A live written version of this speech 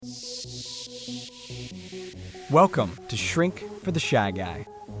Welcome to Shrink for the Shy Guy.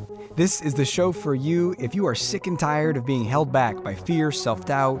 This is the show for you if you are sick and tired of being held back by fear,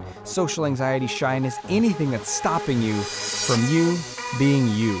 self-doubt, social anxiety, shyness, anything that's stopping you from you being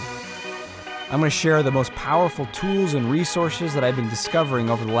you. I'm going to share the most powerful tools and resources that I've been discovering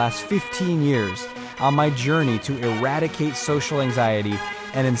over the last 15 years on my journey to eradicate social anxiety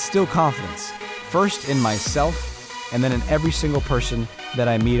and instill confidence, first in myself and then in every single person that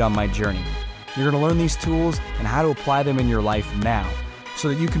I meet on my journey. You're going to learn these tools and how to apply them in your life now so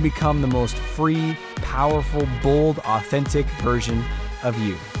that you can become the most free, powerful, bold, authentic version of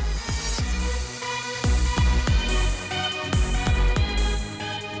you.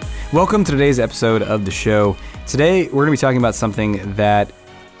 Welcome to today's episode of the show. Today, we're going to be talking about something that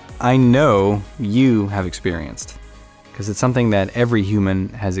I know you have experienced, because it's something that every human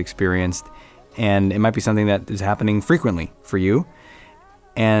has experienced, and it might be something that is happening frequently for you,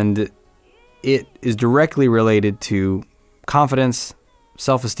 and it is directly related to confidence,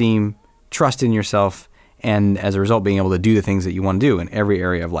 self-esteem, trust in yourself, and as a result, being able to do the things that you want to do in every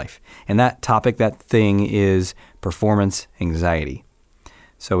area of life. And that topic, that thing, is performance anxiety.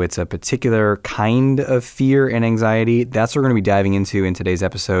 So it's a particular kind of fear and anxiety. That's what we're going to be diving into in today's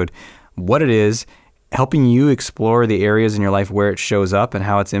episode. What it is, helping you explore the areas in your life where it shows up and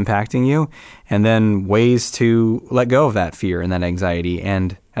how it's impacting you, and then ways to let go of that fear and that anxiety,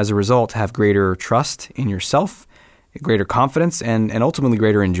 and as a result, have greater trust in yourself, greater confidence, and ultimately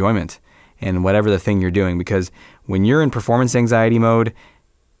greater enjoyment in whatever the thing you're doing. Because when you're in performance anxiety mode,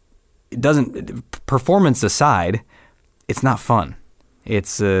 performance aside, it's not fun.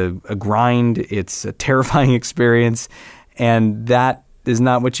 It's a grind, it's a terrifying experience, and that is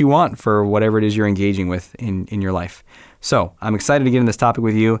not what you want for whatever it is you're engaging with in your life. So I'm excited to get in this topic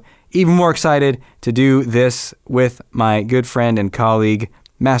with you. Even more excited to do this with my good friend and colleague,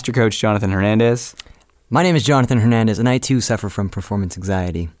 Master Coach Jonathan Hernandez. My name is Jonathan Hernandez, and I too suffer from performance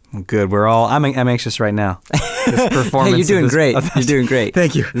anxiety. Good. I'm anxious right now. This performance. Hey, you're doing great. You're doing great.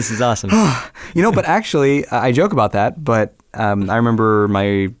 Thank you. This is awesome. But actually, I joke about that, but I remember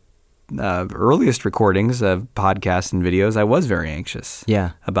my earliest recordings of podcasts and videos, I was very anxious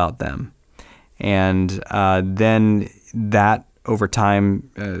about them. And then that over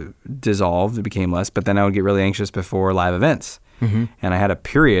time dissolved, it became less, but then I would get really anxious before live events. Mm-hmm. And I had a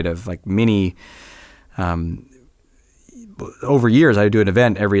period of like mini, over years, I would do an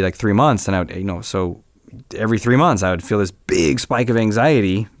event every 3 months, and I would, so every 3 months I would feel this big spike of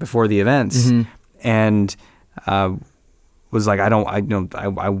anxiety before the events. Mm-hmm. And was like,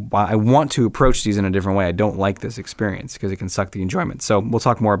 I want to approach these in a different way. I don't like this experience because it can suck the enjoyment. So we'll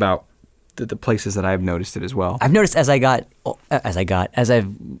talk more about the places that I've noticed it as well. I've noticed as I've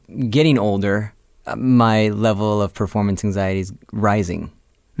getting older, my level of performance anxiety is rising.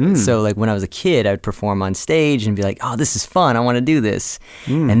 So like when I was a kid, I would perform on stage and be like, oh, this is fun. I want to do this.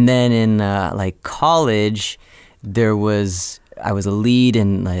 And then in college, I was a lead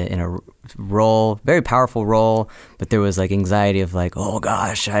in a role, very powerful role, but there was like anxiety of like, oh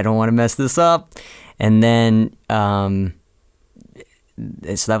gosh, I don't want to mess this up. And then,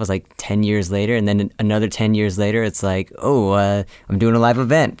 so that was like 10 years later. And then another 10 years later, it's like, I'm doing a live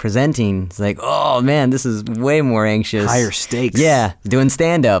event, presenting. It's like, oh man, this is way more anxious. Higher stakes. Yeah, doing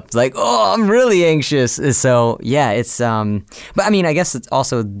stand-up. It's like, oh, I'm really anxious. So yeah, it's, but I mean, I guess it's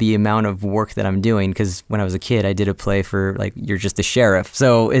also the amount of work that I'm doing, because when I was a kid, I did a play for like, You're Just a Sheriff.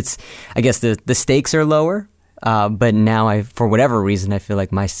 So it's, I guess the stakes are lower, but now for whatever reason, I feel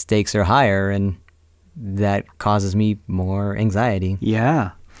like my stakes are higher, and that causes me more anxiety.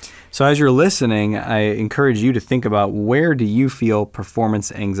 Yeah. So as you're listening, I encourage you to think about, where do you feel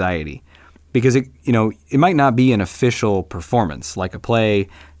performance anxiety? Because it might not be an official performance like a play,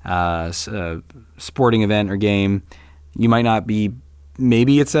 a sporting event or game. You might not be,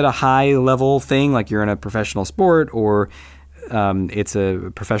 maybe it's at a high level thing, like you're in a professional sport, or it's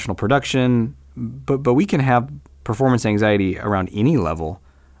a professional production. But we can have performance anxiety around any level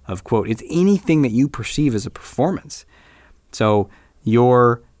of, quote, it's anything that you perceive as a performance. So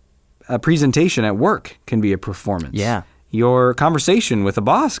your presentation at work can be a performance. Yeah. Your conversation with a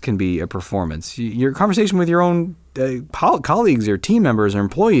boss can be a performance. Your conversation with your own colleagues or team members or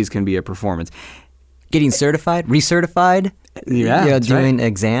employees can be a performance. Getting certified, recertified, doing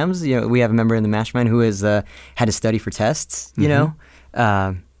exams. We have a member in the mastermind who has had to study for tests.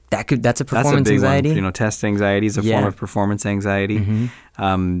 That's a performance anxiety. One. Test anxiety is a form of performance anxiety. Mm-hmm.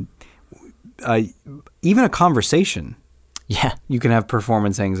 Even a conversation. Yeah. You can have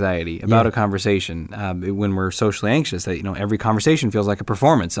performance anxiety about a conversation when we're socially anxious. That every conversation feels like a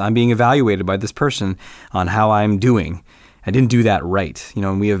performance. I'm being evaluated by this person on how I'm doing, I didn't do that right.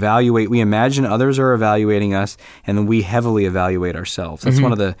 And we imagine others are evaluating us, and then we heavily evaluate ourselves. That's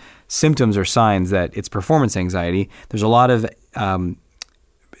one of the symptoms or signs that it's performance anxiety. There's a lot of,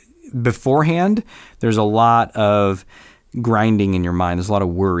 beforehand, there's a lot of grinding in your mind. There's a lot of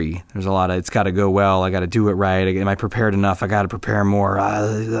worry. There's a lot of, it's got to go well. I got to do it right. Am I prepared enough? I got to prepare more.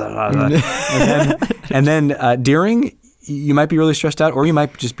 And then during, you might be really stressed out, or you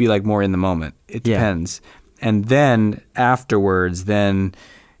might just be like more in the moment. It depends. And then afterwards, then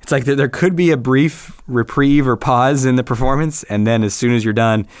it's like there could be a brief reprieve or pause in the performance, and then as soon as you're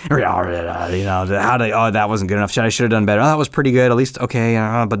done, that wasn't good enough. I should have done better. Oh, that was pretty good. At least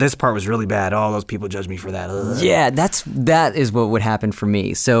okay. But this part was really bad. Oh, those people judged me for that. Yeah, that is what would happen for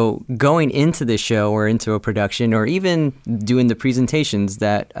me. So going into this show or into a production, or even doing the presentations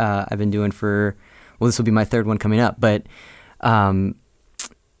that I've been doing for, well, this will be my third one coming up, but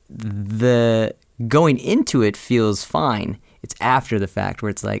the going into it feels fine. It's after the fact where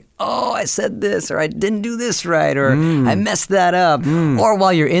it's like, oh, I said this, or I didn't do this right, or I messed that up. Or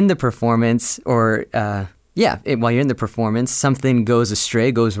while you're in the performance, or while you're in the performance, something goes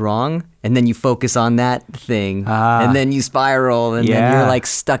astray, goes wrong, and then you focus on that thing, and then you spiral, and then you're like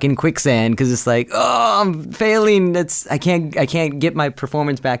stuck in quicksand because it's like, oh, I'm failing. I can't get my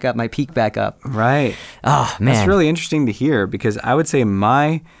performance back up, my peak back up. Right. Oh man, that's really interesting to hear, because I would say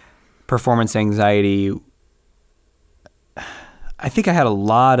my performance anxiety, I think I had a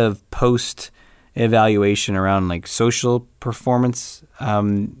lot of post-evaluation around like social performance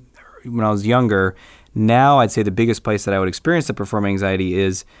when I was younger. Now I'd say the biggest place that I would experience the performance anxiety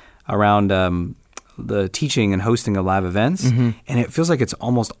is around the teaching and hosting of live events. And it feels like it's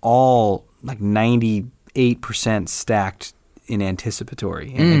almost all like 98% stacked in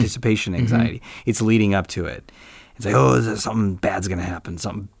anticipation anxiety. It's leading up to it. It's like, oh, something bad's going to happen,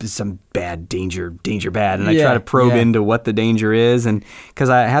 some bad danger bad. And I try to probe into what the danger is. And because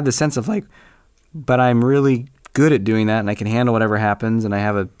I have the sense of like, but I'm really good at doing that, and I can handle whatever happens, and I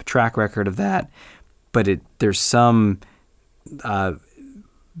have a track record of that. But there's some, and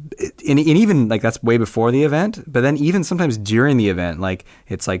even like that's way before the event, but then even sometimes during the event, like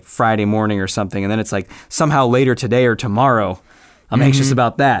it's like Friday morning or something, and then it's like somehow later today or tomorrow, I'm anxious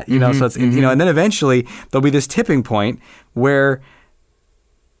about that, so it's, and then eventually there'll be this tipping point where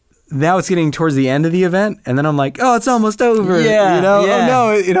now it's getting towards the end of the event, and then I'm like, oh, it's almost over. Oh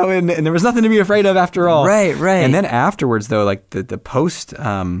no, and there was nothing to be afraid of after all. Right. And then afterwards though, like the post,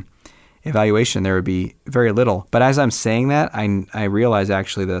 evaluation, there would be very little. But as I'm saying that, I realize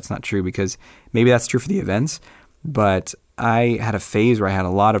actually that's not true, because maybe that's true for the events, but I had a phase where I had a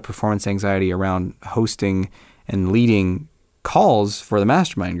lot of performance anxiety around hosting and leading calls for the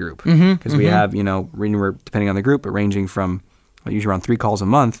mastermind group, because we have, depending on the group, but ranging from usually around 3 calls a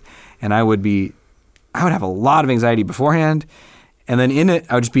month, and I would have a lot of anxiety beforehand, and then in it,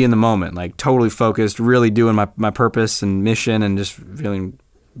 I would just be in the moment, like totally focused, really doing my purpose and mission, and just feeling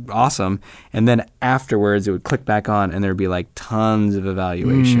awesome. And then afterwards, it would click back on, and there'd be like tons of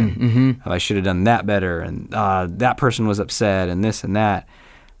evaluation. I should have done that better, and that person was upset, and this and that.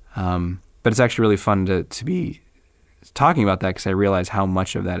 But it's actually really fun to be talking about that, because I realize how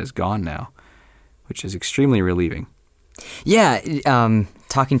much of that is gone now, which is extremely relieving. Yeah,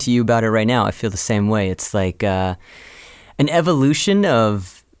 talking to you about it right now, I feel the same way. It's like an evolution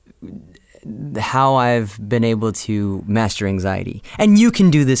of how I've been able to master anxiety. And you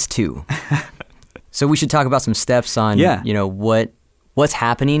can do this too. So we should talk about some steps on, what's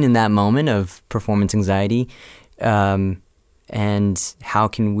happening in that moment of performance anxiety, and how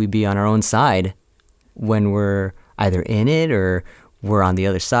can we be on our own side when we're either in it or we're on the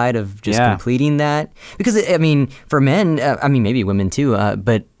other side of just completing that. Because, for men, maybe women too,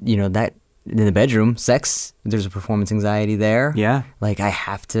 but, that in the bedroom, sex, there's a performance anxiety there. Yeah. Like, I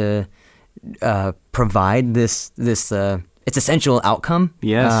have to provide this it's essential outcome.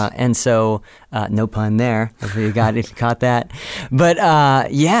 Yes. And so, no pun there, if you caught that. But,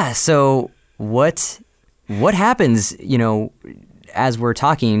 so what happens, as we're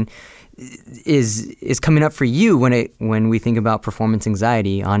talking, is coming up for you when we think about performance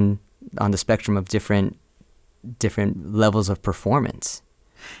anxiety on the spectrum of different levels of performance.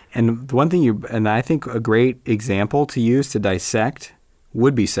 And the one thing and I think a great example to use to dissect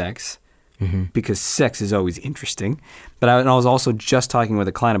would be sex, because sex is always interesting. But I was also just talking with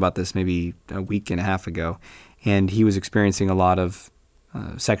a client about this maybe a week and a half ago, and he was experiencing a lot of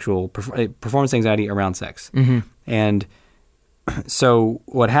sexual performance anxiety around sex. And so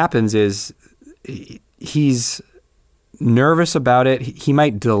what happens is he's nervous about it. He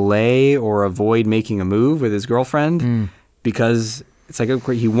might delay or avoid making a move with his girlfriend because it's like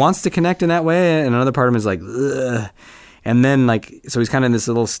he wants to connect in that way, and another part of him is like, ugh. And then like, so he's kind of in this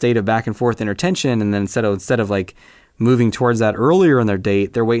little state of back and forth intertension. And then instead of like moving towards that earlier in their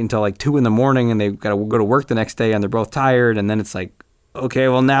date, they're waiting until like 2 a.m. and they've got to go to work the next day and they're both tired. And then it's like, okay,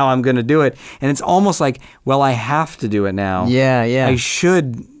 well now I'm going to do it. And it's almost like, well, I have to do it now. Yeah, yeah. I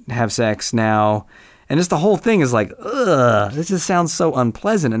should have sex now. And just the whole thing is like, ugh, this just sounds so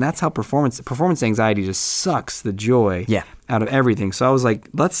unpleasant. And that's how performance anxiety just sucks the joy out of everything. So I was like,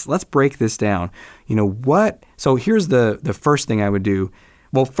 let's break this down. You know what? So here's the first thing I would do.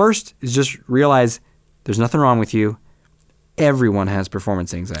 Well, first is just realize there's nothing wrong with you. Everyone has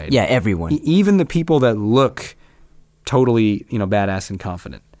performance anxiety. Yeah, everyone. Even the people that look totally, badass and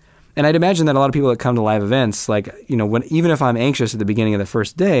confident. And I'd imagine that a lot of people that come to live events, like, even if I'm anxious at the beginning of the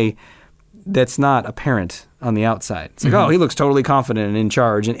first day, that's not apparent on the outside. It's like, oh, he looks totally confident and in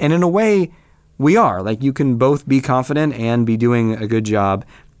charge. And in a way, we are. Like, you can both be confident and be doing a good job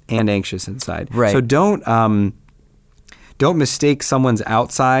and anxious inside. Right. So don't mistake someone's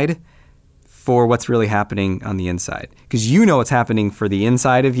outside for what's really happening on the inside. Because you know what's happening for the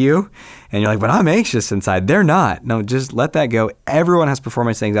inside of you. And you're like, but I'm anxious inside. They're not. No, just let that go. Everyone has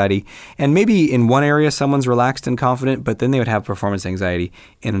performance anxiety. And maybe in one area someone's relaxed and confident, but then they would have performance anxiety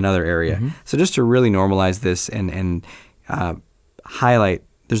in another area. So just to really normalize this and highlight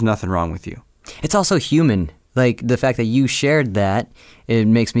there's nothing wrong with you. It's also human. Like, the fact that you shared that, it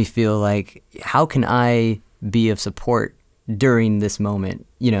makes me feel like, how can I be of support during this moment?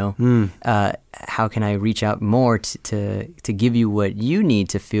 How can I reach out more to give you what you need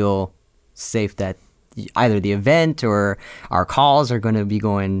to feel safe that either the event or our calls are going to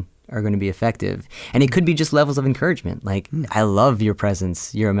be effective? And it could be just levels of encouragement. Like, I love your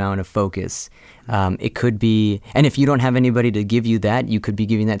presence, your amount of focus. It could be, and if you don't have anybody to give you that, you could be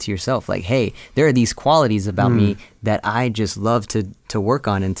giving that to yourself. Like, hey, there are these qualities about me that I just love to work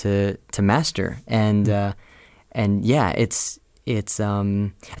on and to master. And yeah, it's I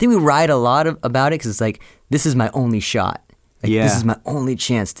think we write a lot about it because it's like, this is my only shot. Like, this is my only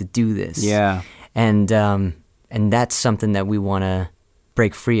chance to do this. Yeah. And that's something that we want to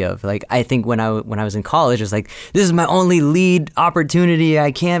break free of. Like, I think when I was in college, it's like, this is my only lead opportunity.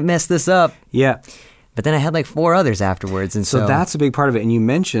 I can't mess this up. Yeah. But then I had like 4 others afterwards. And so that's a big part of it. And you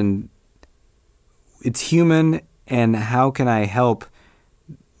mentioned it's human, and how can I help,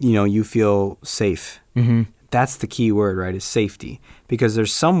 you feel safe? Mm-hmm. That's the key word, right, is safety. Because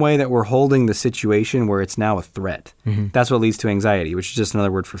there's some way that we're holding the situation where it's now a threat. Mm-hmm. That's what leads to anxiety, which is just another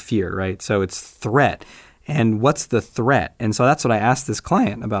word for fear, right? So it's threat. And what's the threat? And so that's what I asked this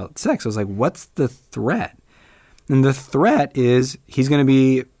client about sex. I was like, what's the threat? And the threat is he's going to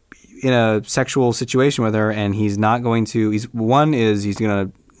be in a sexual situation with her, and he's not going to, he's going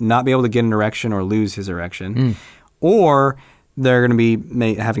to not be able to get an erection or lose his erection. Or they're going to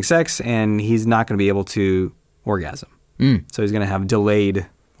be having sex, and he's not going to be able to orgasm. So he's going to have delayed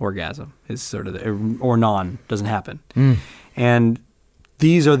orgasm. Is sort of or doesn't happen. And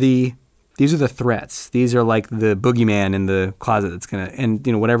these are the threats. These are like the boogeyman in the closet that's going to,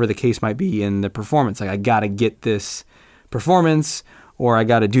 and whatever the case might be in the performance, like, I got to get this performance, or I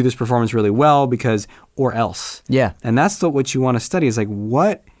got to do this performance really well or else. Yeah. And that's what you want to study, is like,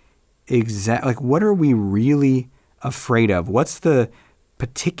 what are we really afraid of? What's the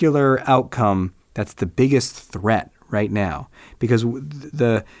particular outcome that's the biggest threat right now? Because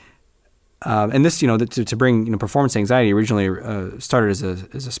and this, to bring, performance anxiety originally started as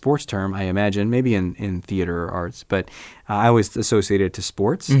a sports term, I imagine, maybe in theater or arts, but I always associated it to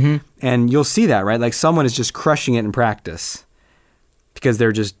sports. Mm-hmm. And you'll see that, right? Like, someone is just crushing it in practice because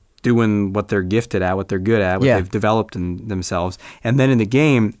they're just doing what they're gifted at, what they're good at, what they've developed in themselves. And then in the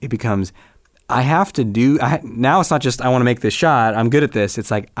game, it becomes, now it's not just, I want to make this shot, I'm good at this.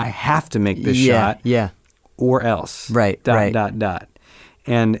 It's like, I have to make this shot. Yeah. Or else. Right.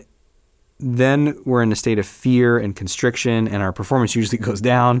 And then we're in a state of fear and constriction, and our performance usually goes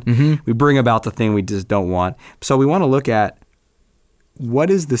down. Mm-hmm. We bring about the thing we just don't want. So we want to look at, what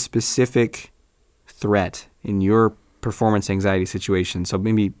is the specific threat in your performance anxiety situation? So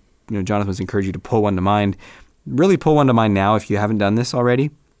maybe, Jonathan was encouraging you to pull one to mind. Really pull one to mind now if you haven't done this already.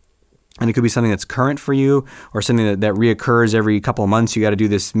 And it could be something that's current for you, or something that reoccurs every couple of months. You got to do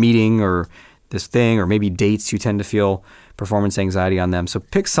this meeting or this thing, or maybe dates you tend to feel performance anxiety on them. So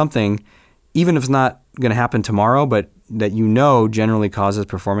pick something, even if it's not going to happen tomorrow, but that generally causes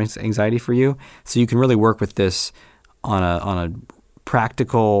performance anxiety for you, so you can really work with this on a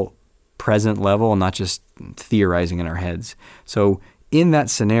practical, present level, and not just theorizing in our heads. So in that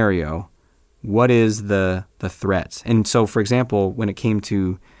scenario, what is the threat? And so, for example, when it came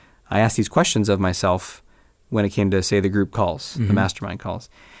to, I asked these questions of myself when it came to, say, the group calls, the mastermind calls.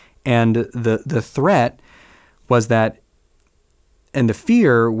 And the threat was that the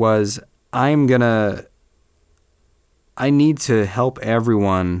fear was I need to help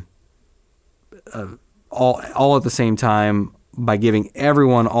everyone all at the same time by giving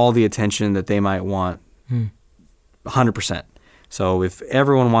everyone all the attention that they might want 100%. So if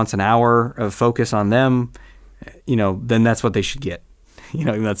everyone wants an hour of focus on them, then that's what they should get.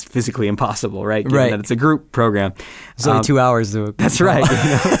 That's physically impossible, right? Given that it's a group program. It's only 2 hours, though. That's right. Oh,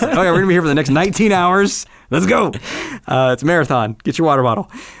 yeah, we're going to be here for the next 19 hours. Let's go. It's a marathon. Get your water bottle.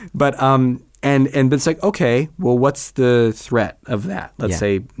 But, and it's like, okay, well, what's the threat of that? Let's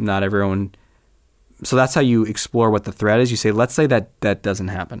say not everyone. So that's how you explore what the threat is. You say, let's say that doesn't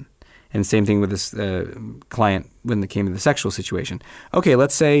happen. And same thing with this client when it came to the sexual situation. Okay,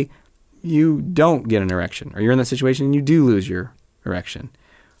 let's say you don't get an erection, or you're in that situation and you do lose your erection.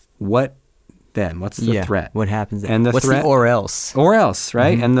 What then? What's the threat? What happens then? And What's threat, the or else? Or else,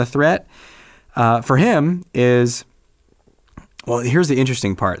 right? And the threat for him is, well, here's the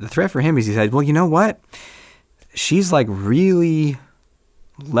interesting part. The threat for him is he said, well, you know what? She's like really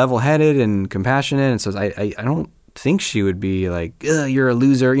level-headed and compassionate, and says, I don't think she would be like, ugh, you're a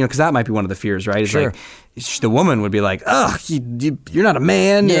loser, because that might be one of the fears, right? It's like the woman would be like, ugh, you're not a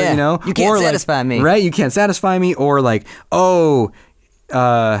man, you can't satisfy me, right? You can't satisfy me, or like, oh,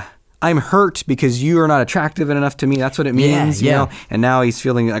 I'm hurt because you are not attractive enough to me. That's what it means, you know. And now he's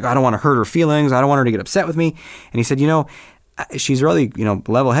feeling like, I don't want to hurt her feelings. I don't want her to get upset with me. And he said, she's really,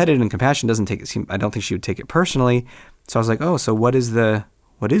 level-headed and compassion I don't think she would take it personally. So I was like, oh, so what is the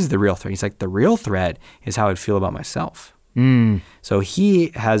real threat? He's like, the real threat is how I'd feel about myself. So he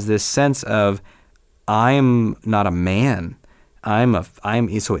has this sense of, I'm not a man.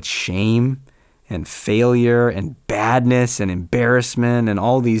 So it's shame and failure and badness and embarrassment and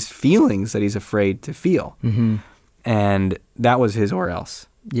all these feelings that he's afraid to feel. And that was his or else.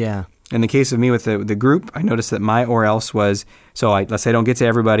 Yeah. In the case of me with the group, I noticed that my or else was, let's say I don't get to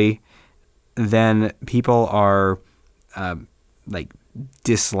everybody, then people are like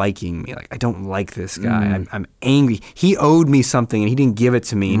disliking me. Like, I don't like this guy. I'm angry. He owed me something and he didn't give it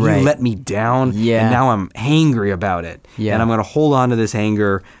to me, and he let me down. And now I'm angry about it. And I'm going to hold on to this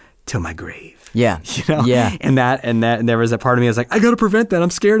anger till my grave. And there was a part of me that was like, I got to prevent that. I'm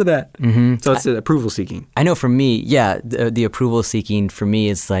scared of that. So it's approval seeking. I know for me, the approval seeking for me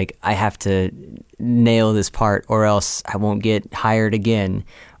is like, I have to nail this part or else I won't get hired again.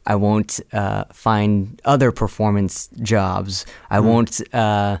 I won't find other performance jobs. I won't,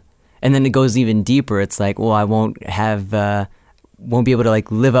 and then it goes even deeper. It's like, well, I won't be able to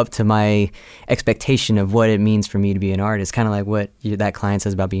like live up to my expectation of what it means for me to be an artist. Kind of like what that client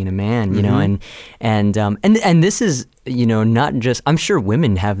says about being a man, you know. And this is, not just. I'm sure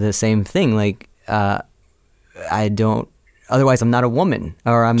women have the same thing. Like, I don't. Otherwise, I'm not a woman,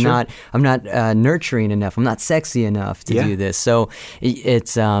 or I'm not nurturing enough. I'm not sexy enough to do this. So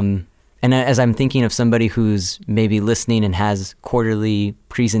it's and as I'm thinking of somebody who's maybe listening and has quarterly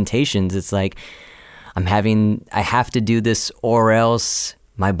presentations, it's like I have to do this, or else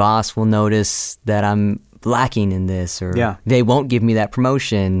my boss will notice that I'm lacking in this, or they won't give me that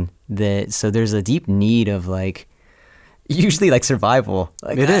promotion. So there's a deep need of like. Usually like survival.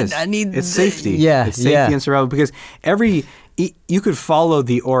 Like, it is. I need it's safety. It's safety and survival, because you could follow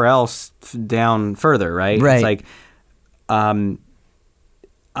the or else down further, right? It's like,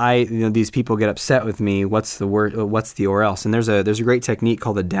 these people get upset with me. What's the word? What's the or else? And there's a great technique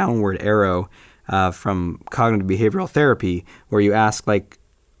called the downward arrow from cognitive behavioral therapy, where you ask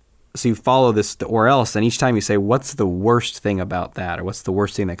so you follow the or else, and each time you say, what's the worst thing about that, or what's the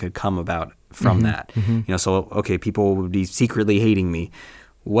worst thing that could come about from that? So, okay, people would be secretly hating me.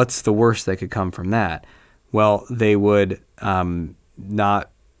 What's the worst that could come from that? Well, they would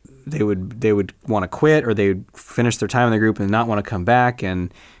they would want to quit, or they would finish their time in the group and not want to come back. And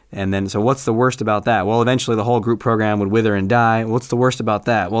then, so what's the worst about that? Well, eventually the whole group program would wither and die. What's the worst about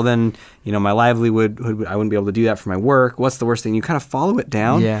that? Well, then, my livelihood, I wouldn't be able to do that for my work. What's the worst thing? You kind of follow it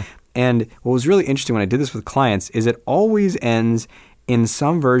down. And what was really interesting when I did this with clients is it always ends in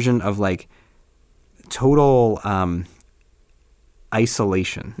some version of like total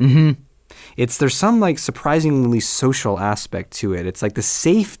isolation. There's some like surprisingly social aspect to it. It's like the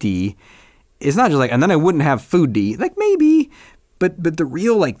safety is not just like, and then I wouldn't have food to eat. Like maybe, but the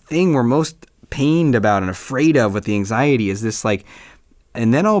real like thing we're most pained about and afraid of with the anxiety is this like,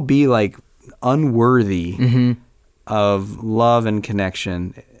 and then I'll be like unworthy of love and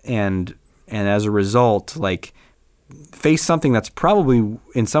connection. And as a result, like face something that's probably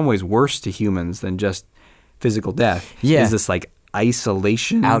in some ways worse to humans than just physical death. Is this like,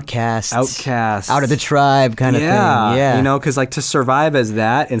 isolation, outcast, out of the tribe kind of thing. Yeah. You know, because like to survive as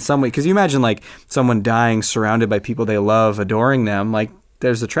that in some way, because you imagine like someone dying surrounded by people they love, adoring them, like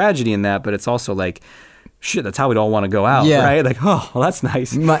there's a tragedy in that, but it's also like, shit, that's how we'd all want to go out, right? Like, oh, well, that's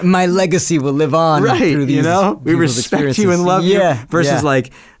nice. My legacy will live on through these, you know? We respect you and love you. Versus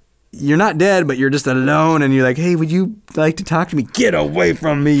like, you're not dead, but you're just alone, and you're like, hey, would you like to talk to me? Get away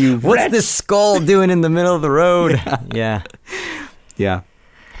from me, you What's wretch. this skull doing in the middle of the road? Yeah.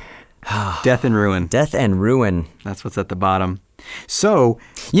 Death and ruin. Death and ruin. That's what's at the bottom. So,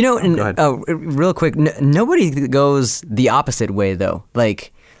 you know, real quick, nobody goes the opposite way, though.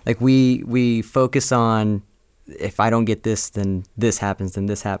 Like we focus on, if I don't get this, then this happens, then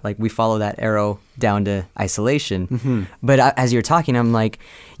this happens. Like we follow that arrow down to isolation. Mm-hmm. But as you're talking, I'm like,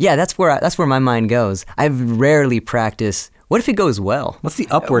 yeah, that's where my mind goes. I've rarely practiced. What if it goes well? What's the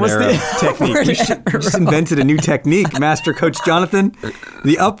upward arrow technique? You just invented a new technique, Master Coach Jonathan.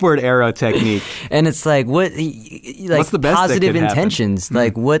 The upward arrow technique. And it's like, what's the best positive intentions? Mm-hmm.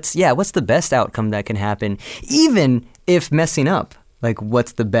 Like what's the best outcome that can happen, even if messing up? Like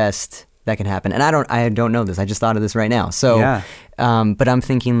what's the best that can happen? And I don't know this. I just thought of this right now. So, but I'm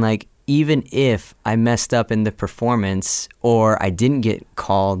thinking like, even if I messed up in the performance or I didn't get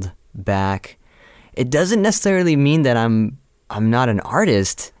called back, it doesn't necessarily mean that I'm not an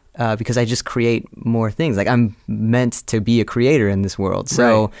artist, because I just create more things. Like I'm meant to be a creator in this world.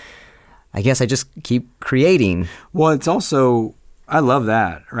 So I guess I just keep creating. Well, it's also, I love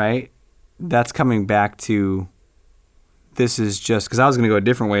that, right? That's coming back to, this is just, because I was going to go a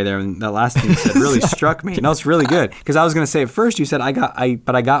different way there, and that last thing you said really struck me. No, it's really good, because I was going to say at first you said I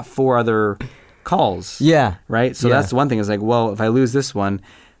got 4 other calls. Yeah. Right? So that's the one thing, is like, well, if I lose this one,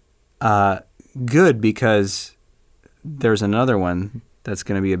 good, because there's another one that's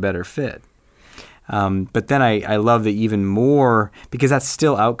going to be a better fit. But then I love the even more, because that's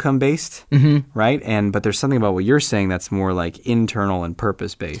still outcome based, right? But there's something about what you're saying that's more like internal and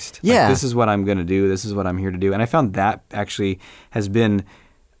purpose based. Yeah. Like, this is what I'm going to do. This is what I'm here to do. And I found that actually has been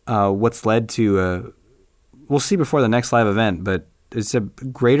what's led to, we'll see before the next live event, but it's a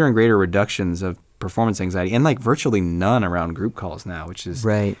greater and greater reductions of performance anxiety, and like virtually none around group calls now, which is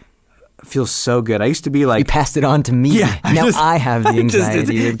right. Feels so good. I used to be like, you passed it on to me. Yeah, now I have the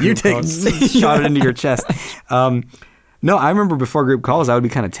anxiety. You shot it into your chest. No, I remember before group calls, I would be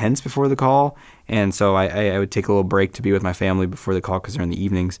kind of tense before the call, and so I would take a little break to be with my family before the call, because they're in the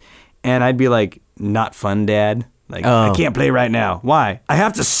evenings, and I'd be like, not fun, Dad. Like, I can't play right now. Why? I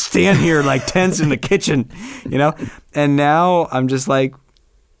have to stand here like tense in the kitchen, you know? And now I'm just like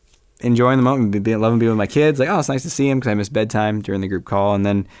enjoying the moment, loving being with my kids. Like, oh, it's nice to see them, because I miss bedtime during the group call, and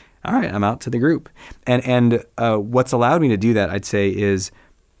then, all right, I'm out to the group. And what's allowed me to do that, I'd say, is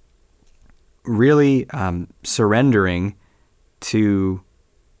really surrendering to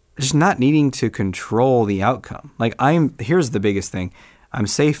just not needing to control the outcome. Like, here's the biggest thing. I'm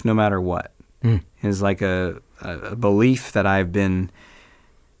safe no matter what. Is like a belief that I've been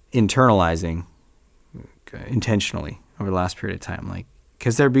internalizing intentionally over the last period of time. Like,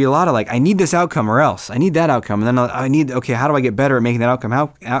 because there'd be a lot of like, I need this outcome or else. I need that outcome. And then okay, how do I get better at making that outcome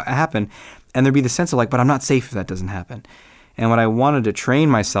happen? And there'd be the sense of like, but I'm not safe if that doesn't happen. And what I wanted to train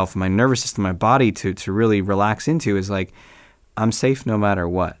myself, my nervous system, my body to really relax into is like, I'm safe no matter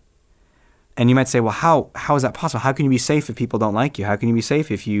what. And you might say, well, how is that possible? How can you be safe if people don't like you? How can you be safe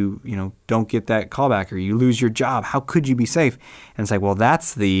if you don't get that callback or you lose your job? How could you be safe? And it's like, well,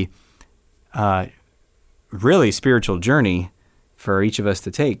 that's the really spiritual journey for each of us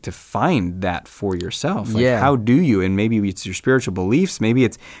to take, to find that for yourself. Like, how do you? And maybe it's your spiritual beliefs. Maybe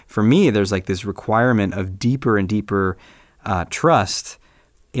it's, for me, there's like this requirement of deeper and deeper trust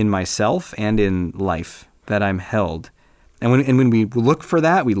in myself and in life, that I'm held. And when we look for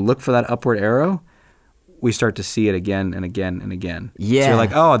that, upward arrow, we start to see it again and again and again. Yeah. So you're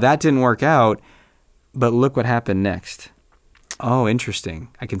like, oh, that didn't work out, but look what happened next. Oh, interesting.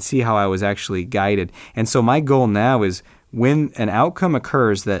 I can see how I was actually guided. And so my goal now is, when an outcome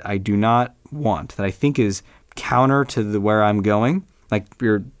occurs that I do not want, that I think is counter to where I'm going, like I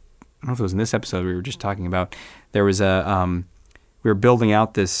don't know if it was in this episode we were just talking about, there was we were building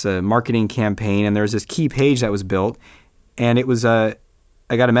out this marketing campaign, and there was this key page that was built, and it was I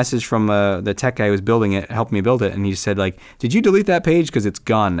got a message from the tech guy who was building it, helping me build it, and he said like, did you delete that page because it's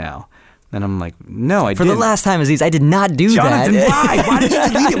gone now? And I'm like, no, I didn't. For the last time, Aziz, I did not do Jonathan, that. Why? Why did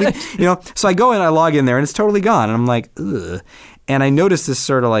you delete it? So I go and I log in there, and it's totally gone. And I'm like, ugh. And I notice this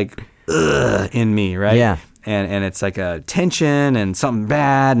sort of like, ugh, in me, right? Yeah. And it's like a tension and something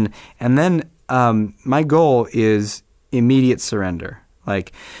bad. And then my goal is immediate surrender.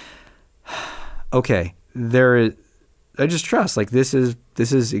 Like, okay, there is trust, like, this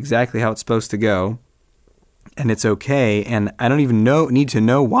is exactly how it's supposed to go, and it's okay, and I don't even need to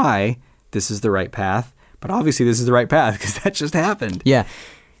know why this is the right path, but obviously this is the right path because that just happened. Yeah.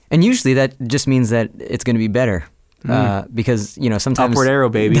 And usually that just means that it's going to be better. Because, sometimes... Upward arrow,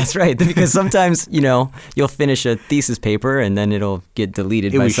 baby. That's right. Because sometimes, you'll finish a thesis paper and then it'll get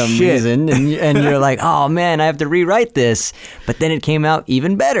deleted by some reason. And you're like, oh, man, I have to rewrite this. But then it came out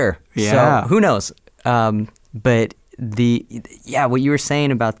even better. Yeah. So who knows? But what you were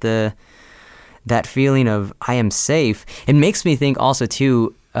saying about that feeling of I am safe, it makes me think also,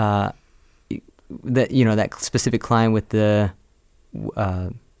 too, that, that specific client with the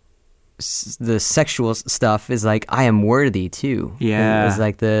sexual stuff is like I am worthy too. Yeah, it's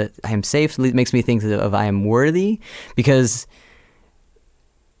like I am safe makes me think of I am worthy, because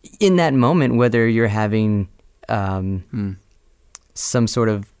in that moment, whether you're having some sort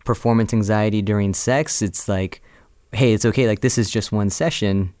of performance anxiety during sex, it's like, hey, it's okay. Like, this is just one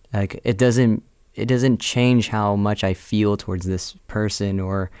session. Like, it doesn't change how much I feel towards this person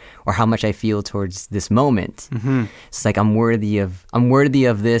or how much I feel towards this moment. Mm-hmm. It's like I'm worthy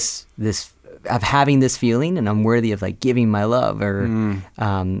of this of having this feeling, and I'm worthy of like giving my love and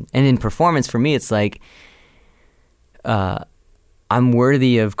in performance for me, it's like I'm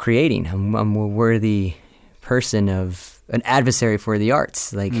worthy of creating. I'm a worthy person, of an adversary for the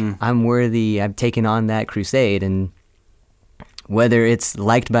arts. Like I'm worthy. I've taken on that crusade, and whether it's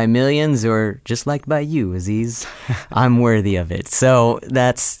liked by millions or just liked by you, Aziz, I'm worthy of it. So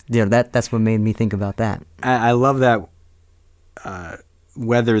that's what made me think about that. I love that.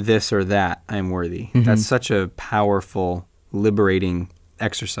 Whether this or that, I'm worthy. Mm-hmm. That's such a powerful, liberating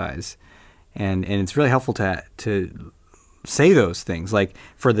exercise, and it's really helpful to say those things. Like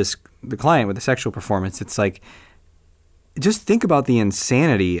for the client with the sexual performance, it's like, just think about the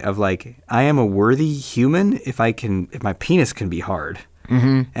insanity of like, I am a worthy human if my penis can be hard.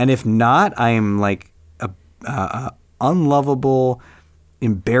 Mm-hmm. And if not, I am like a unlovable,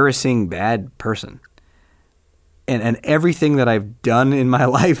 embarrassing, bad person. And everything that I've done in my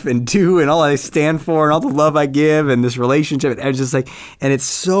life and do and all I stand for and all the love I give and this relationship, it's just like, and it's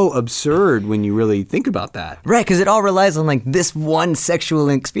so absurd when you really think about that. Right, because it all relies on like this one sexual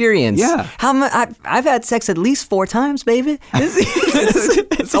experience. Yeah. I've had sex at least 4 times, baby.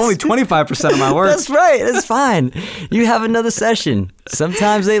 It's only 25% of my work. That's right. It's fine. You have another session.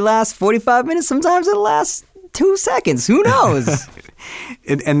 Sometimes they last 45 minutes. Sometimes it lasts 2 seconds. Who knows?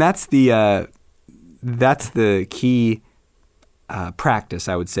 and that's the key practice,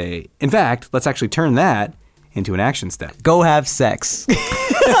 I would say. In fact, let's actually turn that into an action step. Go have sex.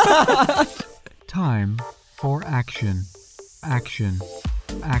 Time for action. Action.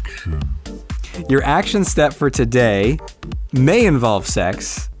 Action. Your action step for today may involve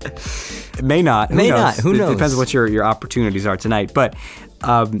sex. It may not. Who knows? Who knows? It depends on what your opportunities are tonight. But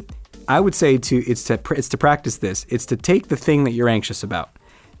I would say it's to practice this. It's to take the thing that you're anxious about.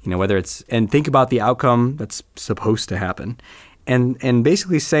 Whether it's, and think about the outcome that's supposed to happen, and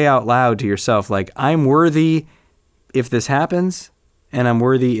basically say out loud to yourself, like, I'm worthy if this happens, and I'm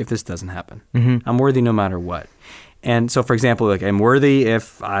worthy if this doesn't happen. Mm-hmm. I'm worthy no matter what. And so, for example, like, I'm worthy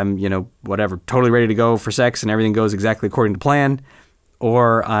if I'm, totally ready to go for sex and everything goes exactly according to plan,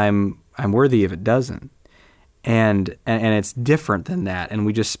 or I'm worthy if it doesn't. And it's different than that, and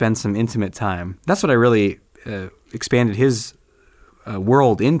we just spend some intimate time. That's what I really expanded his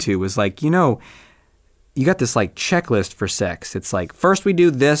world into, was like, you got this like checklist for sex. It's like, first we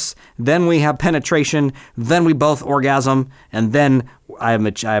do this, then we have penetration, then we both orgasm, and then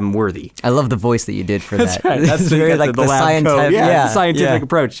I'm worthy. I love the voice that you did for that. That's right. That's very like the scientific, the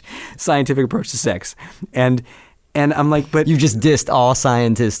scientific approach to sex. And I'm like, but you just dissed all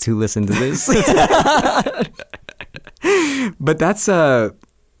scientists who listen to this. But that's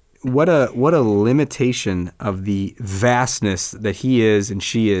what a limitation of the vastness that he is and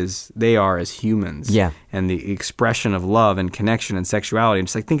she is, they are as humans. Yeah. And the expression of love and connection and sexuality. And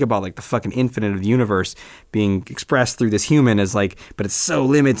just like, think about like the fucking infinite of the universe being expressed through this human as like, but it's so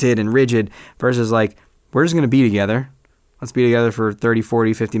limited and rigid, versus like, we're just going to be together. Let's be together for 30,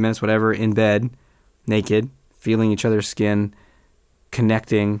 40, 50 minutes, whatever, in bed, naked, feeling each other's skin,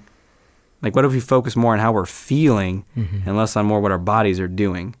 connecting. Like, what if we focus more on how we're feeling and less on more what our bodies are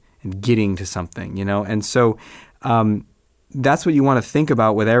doing and getting to something, And so that's what you want to think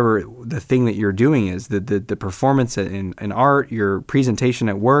about, whatever the thing that you're doing is, the performance in art, your presentation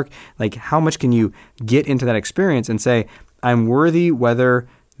at work. Like, how much can you get into that experience and say, I'm worthy whether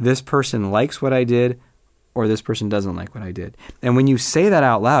this person likes what I did or this person doesn't like what I did. And when you say that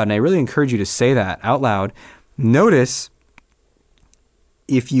out loud, and I really encourage you to say that out loud, notice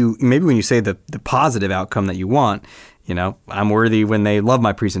if you, maybe when you say the positive outcome that you want, I'm worthy when they love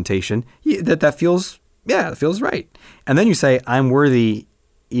my presentation, that feels, it feels right. And then you say, I'm worthy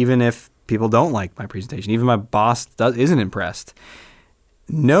even if people don't like my presentation, even my boss isn't impressed.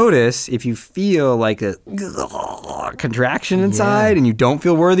 Notice if you feel like a contraction inside and you don't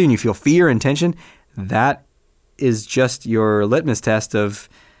feel worthy and you feel fear and tension, that is just your litmus test of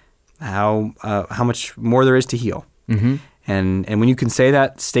how much more there is to heal. Mm-hmm. And when you can say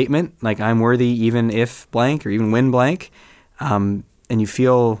that statement, like I'm worthy even if blank or even when blank, and you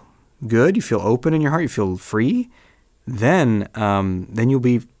feel good, you feel open in your heart, you feel free, then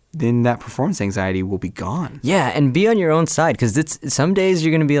that performance anxiety will be gone. Yeah, and be on your own side, because some days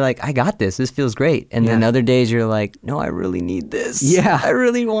you're going to be like, I got this. This feels great. And then other days you're like, no, I really need this. Yeah. I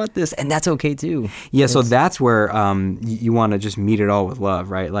really want this. And that's okay too. Yeah, so that's where you want to just meet it all with love,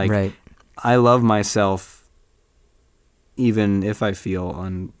 right? Like, right. I love myself even if I feel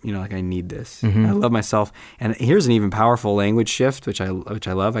like I need this. Mm-hmm. I love myself. And here's an even powerful language shift, which I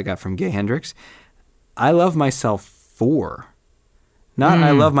love. I got from Gay Hendricks. I love myself for. Not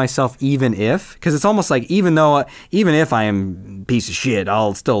I love myself even if, because it's almost like even if I am a piece of shit,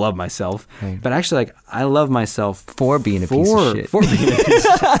 I'll still love myself. Right. But actually, like, I love myself for being a piece of shit. For being a piece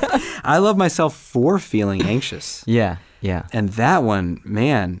of shit. I love myself for feeling anxious. Yeah. And that one,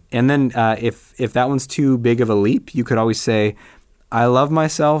 man. And then if that one's too big of a leap, you could always say, I love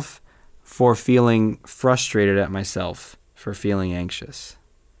myself for feeling frustrated at myself for feeling anxious.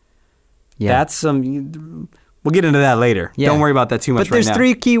 Yeah. That's some... We'll get into that later. Yeah. Don't worry about that too much right now. But there's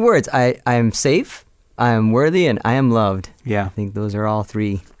 3 key words. I am safe, I am worthy, and I am loved. Yeah. I think those are all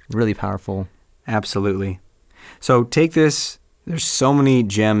 3 really powerful. Absolutely. So take this. There's so many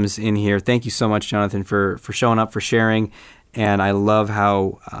gems in here. Thank you so much, Jonathan, for showing up, for sharing. And I love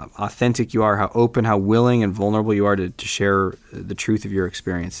how authentic you are, how open, how willing and vulnerable you are to share the truth of your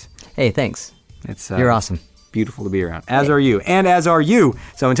experience. Hey, thanks. You're awesome. Beautiful to be around. As are you. And as are you.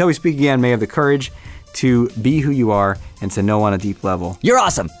 So until we speak again, may you have the courage to be who you are and to know on a deep level. You're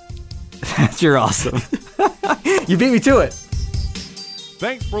awesome. You're awesome. You beat me to it.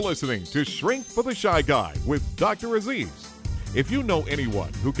 Thanks for listening to Shrink for the Shy Guy with Dr. Aziz. If you know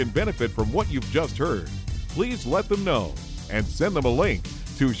anyone who can benefit from what you've just heard, please let them know and send them a link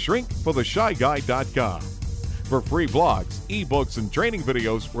to shrinkfortheshyguy.com. For free blogs, ebooks, and training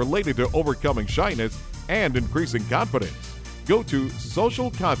videos related to overcoming shyness and increasing confidence, go to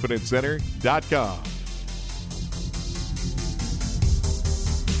socialconfidencecenter.com.